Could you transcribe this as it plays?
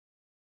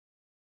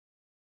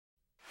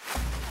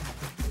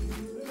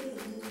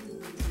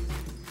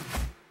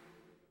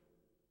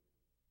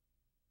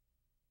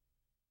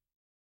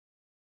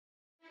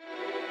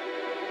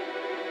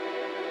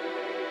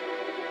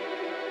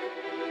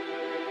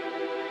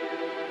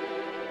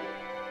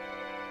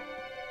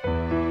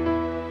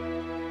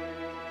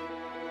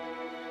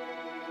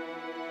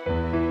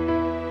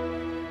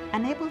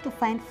Unable to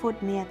find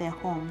food near their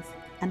homes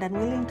and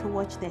unwilling to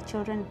watch their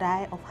children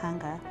die of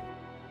hunger,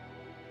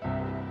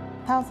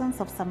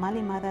 thousands of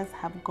Somali mothers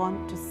have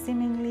gone to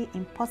seemingly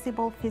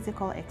impossible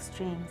physical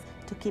extremes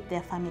to keep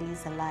their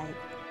families alive.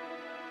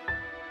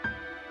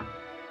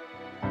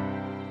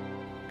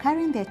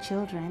 Carrying their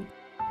children,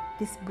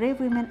 these brave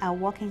women are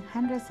walking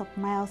hundreds of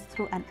miles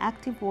through an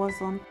active war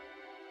zone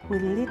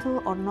with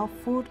little or no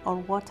food or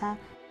water,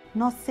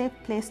 no safe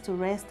place to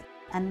rest,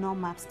 and no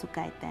maps to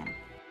guide them.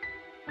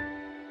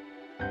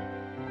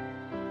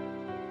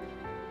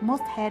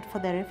 Most head for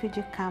the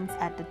refugee camps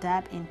at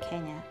Dadaab in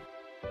Kenya,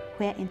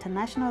 where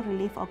international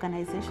relief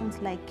organizations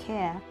like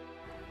CARE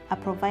are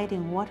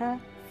providing water,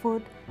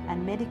 food,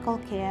 and medical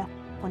care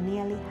for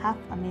nearly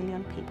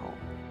 500,000 people.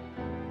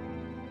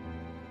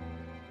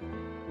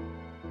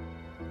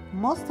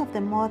 Most of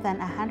the more than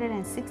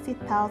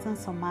 160,000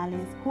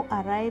 Somalis who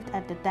arrived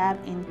at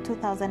Dadaab in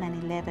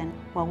 2011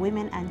 were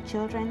women and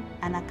children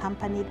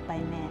unaccompanied by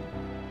men.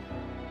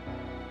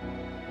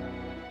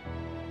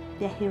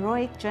 Their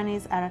heroic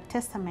journeys are a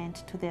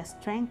testament to their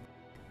strength,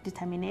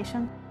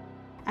 determination,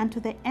 and to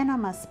the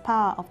enormous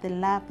power of the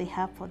love they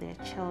have for their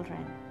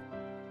children.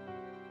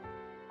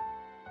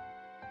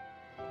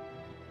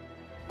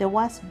 The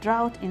worst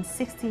drought in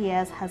 60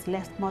 years has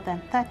left more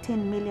than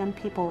 13 million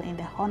people in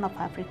the Horn of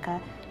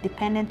Africa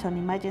dependent on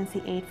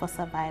emergency aid for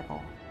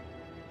survival.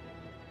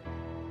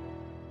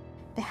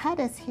 The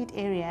hardest hit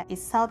area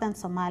is southern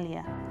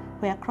Somalia,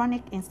 where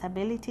chronic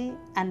instability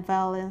and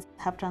violence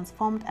have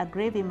transformed a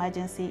grave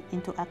emergency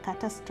into a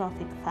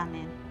catastrophic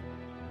famine.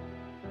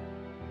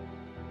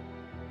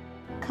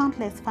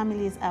 Countless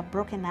families are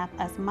broken up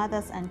as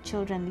mothers and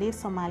children leave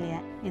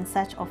Somalia in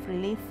search of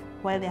relief,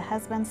 while their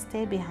husbands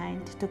stay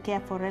behind to care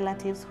for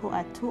relatives who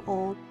are too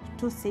old,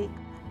 too sick,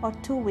 or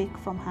too weak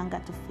from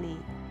hunger to flee.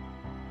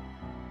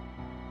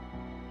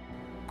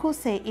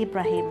 Kusei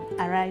Ibrahim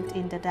arrived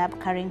in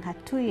Dadaab carrying her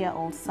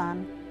 2-year-old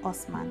son,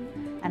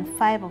 Osman, and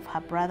 5 of her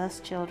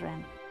brother's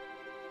children.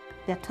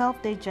 Their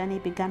 12-day journey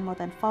began more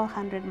than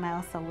 400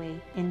 miles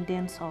away in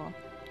Dinsor,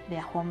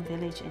 their home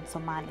village in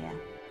Somalia.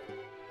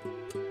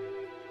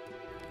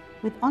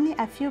 With only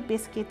a few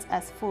biscuits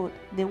as food,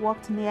 they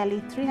walked nearly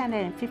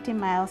 350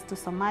 miles to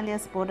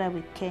Somalia's border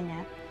with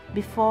Kenya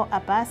before a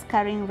bus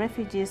carrying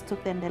refugees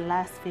took them the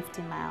last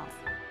 50 miles.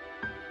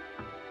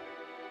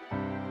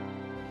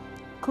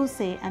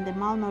 Kusei and the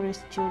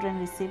malnourished children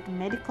received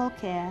medical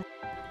care,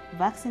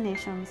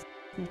 vaccinations,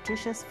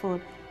 nutritious food,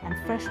 and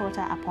fresh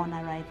water upon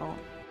arrival.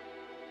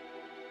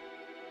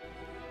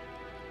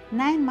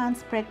 9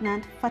 months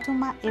pregnant,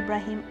 Fatuma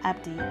Ibrahim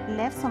Abdi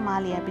left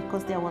Somalia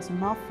because there was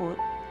no food,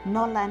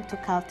 no land to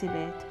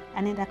cultivate,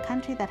 and in a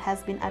country that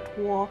has been at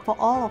war for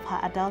all of her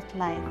adult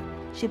life,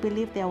 she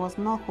believed there was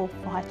no hope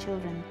for her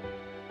children.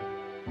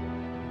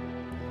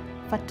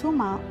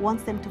 Fatuma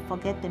wants them to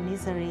forget the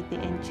misery they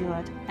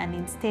endured and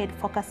instead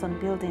focus on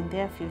building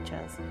their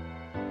futures.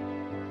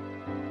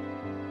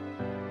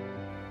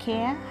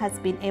 CARE has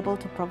been able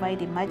to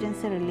provide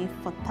emergency relief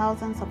for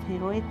thousands of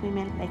heroic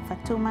women like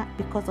Fatuma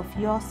because of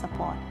your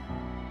support.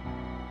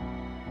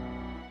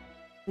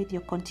 With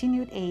your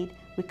continued aid,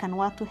 we can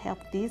work to help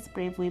these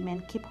brave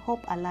women keep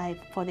hope alive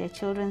for their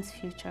children's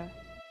future.